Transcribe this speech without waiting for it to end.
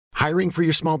Hiring for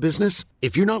your small business?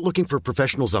 If you're not looking for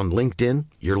professionals on LinkedIn,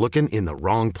 you're looking in the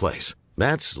wrong place.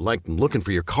 That's like looking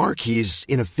for your car keys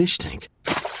in a fish tank.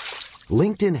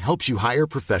 LinkedIn helps you hire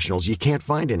professionals you can't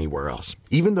find anywhere else,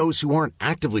 even those who aren't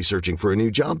actively searching for a new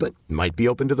job but might be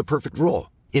open to the perfect role.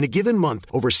 In a given month,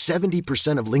 over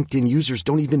 70% of LinkedIn users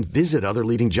don't even visit other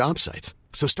leading job sites.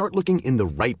 So start looking in the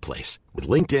right place. With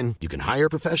LinkedIn, you can hire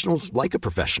professionals like a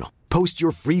professional. Post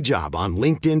your free job on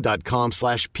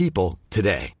linkedin.com/people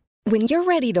today. When you're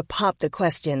ready to pop the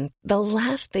question, the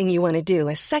last thing you want to do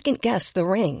is second-guess the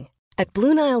ring. At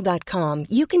BlueNile.com,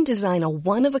 you can design a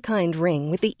one-of-a-kind ring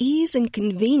with the ease and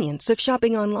convenience of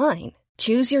shopping online.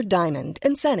 Choose your diamond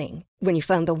and setting. When you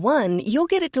find the one, you'll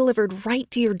get it delivered right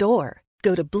to your door.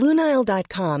 Go to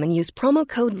BlueNile.com and use promo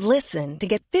code LISTEN to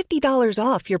get $50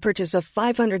 off your purchase of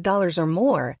 $500 or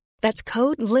more. That's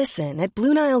code LISTEN at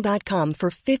BlueNile.com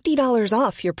for $50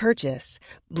 off your purchase.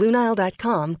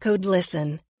 BlueNile.com, code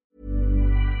LISTEN.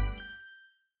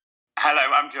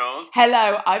 Hello, I'm Jules.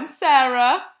 Hello, I'm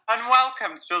Sarah. And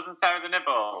welcome to Jules and Sarah the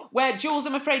Nibble. Where Jules,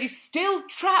 I'm afraid, is still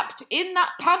trapped in that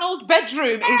panelled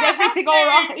bedroom. Is everything all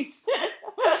right?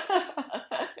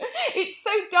 It's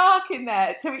so dark in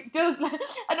there, so it does...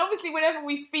 And obviously, whenever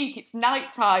we speak, it's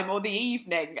nighttime or the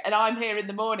evening, and I'm here in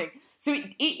the morning. So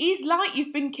it is like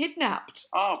you've been kidnapped.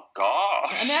 Oh,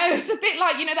 gosh. I know, it's a bit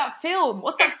like, you know, that film.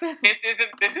 What's that film? This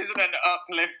isn't an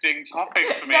uplifting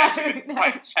topic for me, No, actually. It's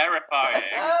quite terrifying.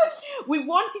 We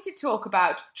wanted to talk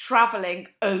about travelling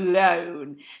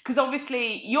alone. Because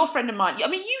obviously, your friend of mine, I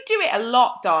mean, you do it a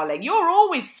lot, darling. You're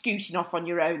always scooting off on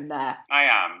your own there. I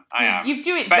am. You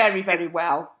do it But very, very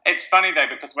well. It's funny, though,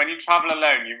 because when you travel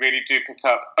alone, you really do pick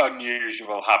up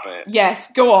unusual habits.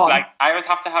 Yes, go on. Like, I always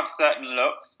have to have certain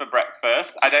looks for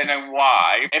breakfast. I don't know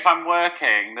why. If I'm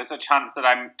working, there's a chance that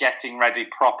I'm getting ready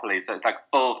properly. So it's like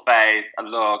full face, a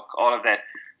look, all of this.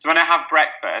 So when I have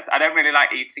breakfast, I don't really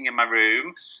like eating in my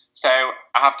room. So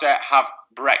I have to have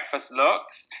breakfast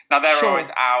looks. Now, they're always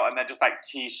out and they're just like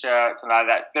T-shirts and like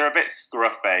that. They're a bit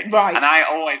scruffy. Right. And I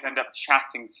always end up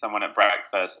chatting to someone at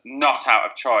breakfast, not out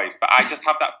of choice, but I just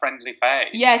have that friendly face.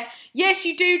 Yes,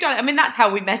 you do, darling. I mean, that's how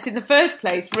we met in the first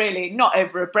place, really. Not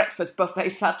over a breakfast buffet,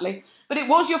 sadly. But it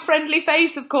was your friendly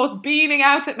face, of course, beaming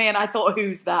out at me, and I thought,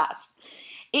 who's that?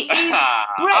 It is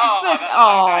breakfast.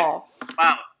 Oh, nice.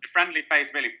 Well, the friendly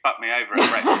face really fucked me over at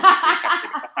breakfast this week,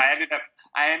 actually, because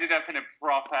I ended up in a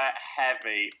proper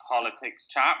heavy politics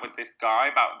chat with this guy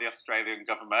about the Australian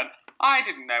government. I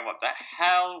didn't know what the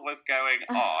hell was going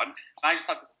on. And I just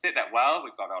had to sit there. Well,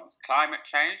 we got on to climate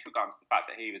change. We got on to the fact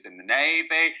that he was in the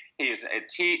Navy. He is a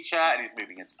teacher and he's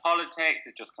moving into politics.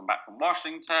 He's just come back from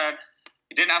Washington.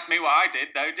 He didn't ask me what I did,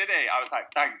 though, did he? I was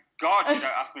like, thank God you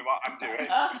don't ask me what I'm doing.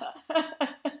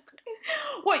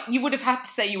 What, you would have had to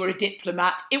say you were a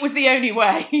diplomat. It was the only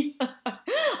way.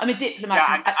 I'm a diplomat.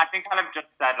 Yeah, I think I'd have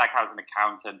just said, like, I was an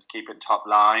accountant to keep it top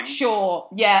line. Sure,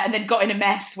 yeah, and then got in a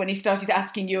mess when he started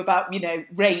asking you about, you know,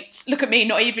 rates. Look at me,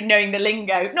 not even knowing the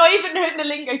lingo. Not even knowing the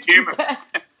lingo to be fair.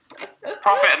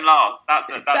 Profit and loss. That's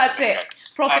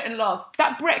it. Profit and loss.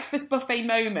 That breakfast buffet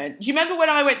moment. Do you remember when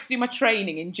I went to do my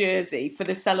training in Jersey for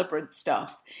the celebrant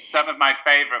stuff? Some of my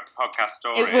favourite podcast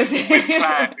stories. It was with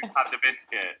Claire, who had the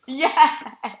biscuit. Yes.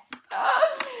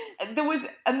 There was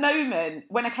a moment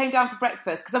when I came down for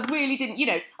breakfast because I really didn't, you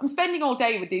know, I'm spending all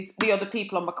day with the other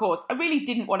people on my course. I really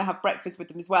didn't want to have breakfast with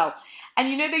them as well. And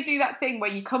you know, they do that thing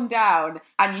where you come down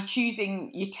and you're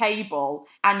choosing your table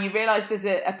and you realise there's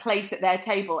a place at their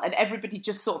table and everybody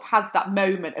just sort of has that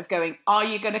moment of going, are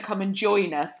you going to come and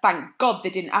join us? Thank God they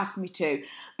didn't ask me to.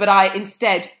 But I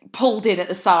instead pulled in at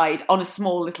the side on a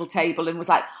small little table and was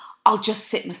like, I'll just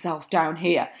sit myself down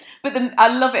here. But then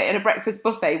I love it in a breakfast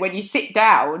buffet when you sit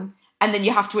down and then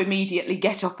you have to immediately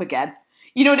get up again.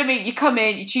 You know what I mean? You come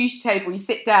in, you choose your table, you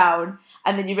sit down,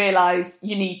 and then you realise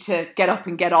you need to get up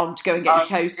and get on to go and get your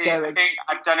toast going. I think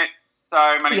I've done it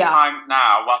so many times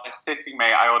now. While they're sitting me,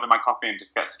 I order my coffee and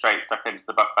just get straight stuck into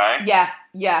the buffet.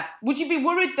 Yeah. Would you be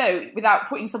worried, though, without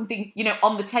putting something, you know,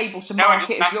 on the table to mark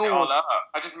it as yours?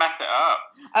 I just mess it up.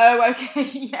 Oh, okay,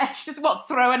 yeah. Just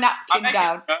throw a napkin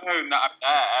down? I make it known that I'm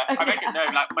there. I make it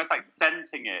known, like almost like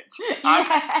scenting it.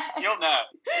 Yes. You'll know.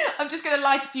 I'm just going to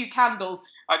light a few candles.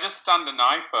 I just stand a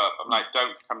knife up. I'm like,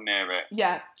 don't come near it.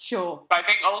 Yeah, sure. But I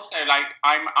think also, like,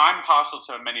 I'm partial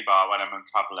to a minibar when I'm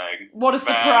travelling. What a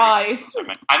surprise.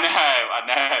 I know.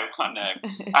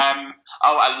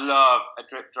 I love a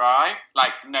drip dry,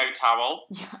 like no towel.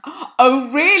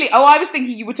 Oh, really? Oh, I was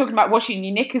thinking you were talking about washing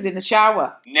your knickers in the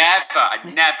shower. I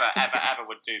never, ever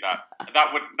would do that.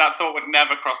 That thought would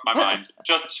never cross my mind.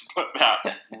 Just to put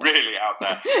that really out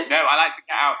there. No, I like to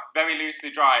get out very loosely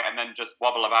dry and then just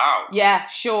wobble about. Yeah,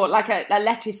 sure, like a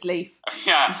lettuce leaf.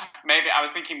 Yeah, maybe I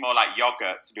was thinking more like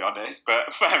yogurt, to be honest,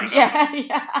 but fair enough.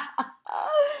 Yeah.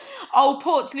 Oh,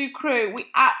 Portslade crew, we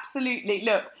absolutely,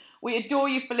 look, we adore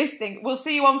you for listening. We'll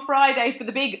see you on Friday for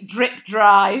the big drip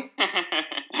dry.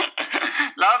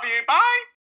 Love you, bye!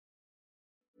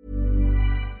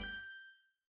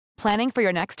 Planning for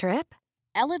your next trip?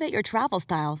 Elevate your travel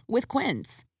style with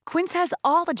Quince. Quince has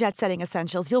all the jet-setting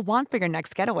essentials you'll want for your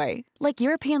next getaway, like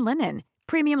European linen,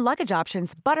 premium luggage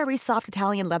options, buttery soft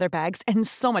Italian leather bags, and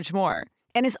so much more.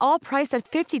 And is all priced at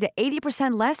 50 to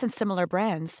 80% less than similar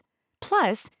brands.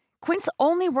 Plus, Quince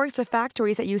only works with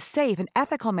factories that use safe and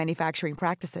ethical manufacturing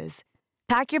practices.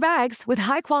 Pack your bags with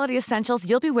high-quality essentials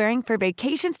you'll be wearing for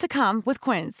vacations to come with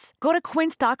Quince. Go to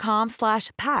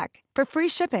quince.com/pack for free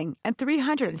shipping and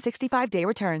 365-day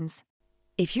returns.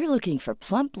 If you're looking for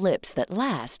plump lips that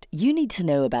last, you need to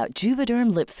know about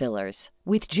Juvederm lip fillers.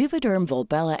 With Juvederm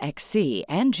Volbella XC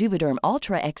and Juvederm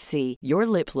Ultra XC, your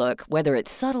lip look, whether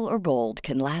it's subtle or bold,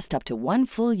 can last up to 1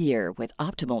 full year with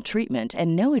optimal treatment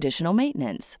and no additional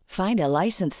maintenance. Find a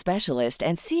licensed specialist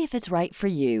and see if it's right for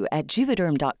you at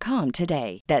Juvederm.com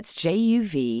today. That's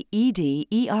JUVEDERM.com.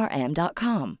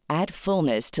 Add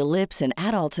fullness to lips in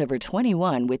adults over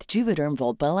 21 with Juvederm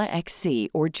Volbella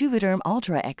XC or Juvederm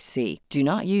Ultra XC. Do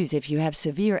not use if you have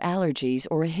severe allergies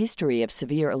or a history of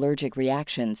severe allergic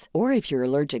reactions, or if you're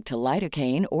allergic to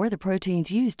lidocaine or the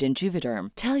proteins used in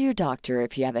Juvederm. Tell your doctor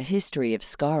if you have a history of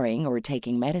scarring or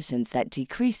taking medicines that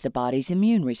decrease the body's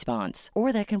immune response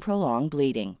or that can prolong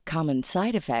bleeding. Common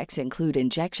side effects include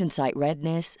injection site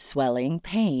redness, swelling,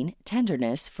 pain,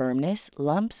 tenderness, firmness,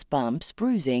 lumps, bumps,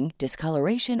 bruising,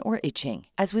 discoloration, or itching.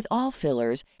 As with all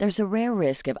fillers, there's a rare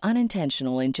risk of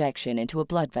unintentional injection into a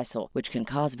blood vessel, which can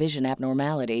cause vision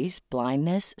abnormalities,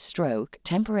 blindness, stroke,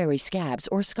 temporary scabs,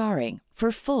 or scarring.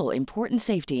 For full, important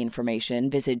safety information,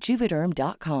 visit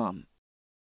Juvederm.com.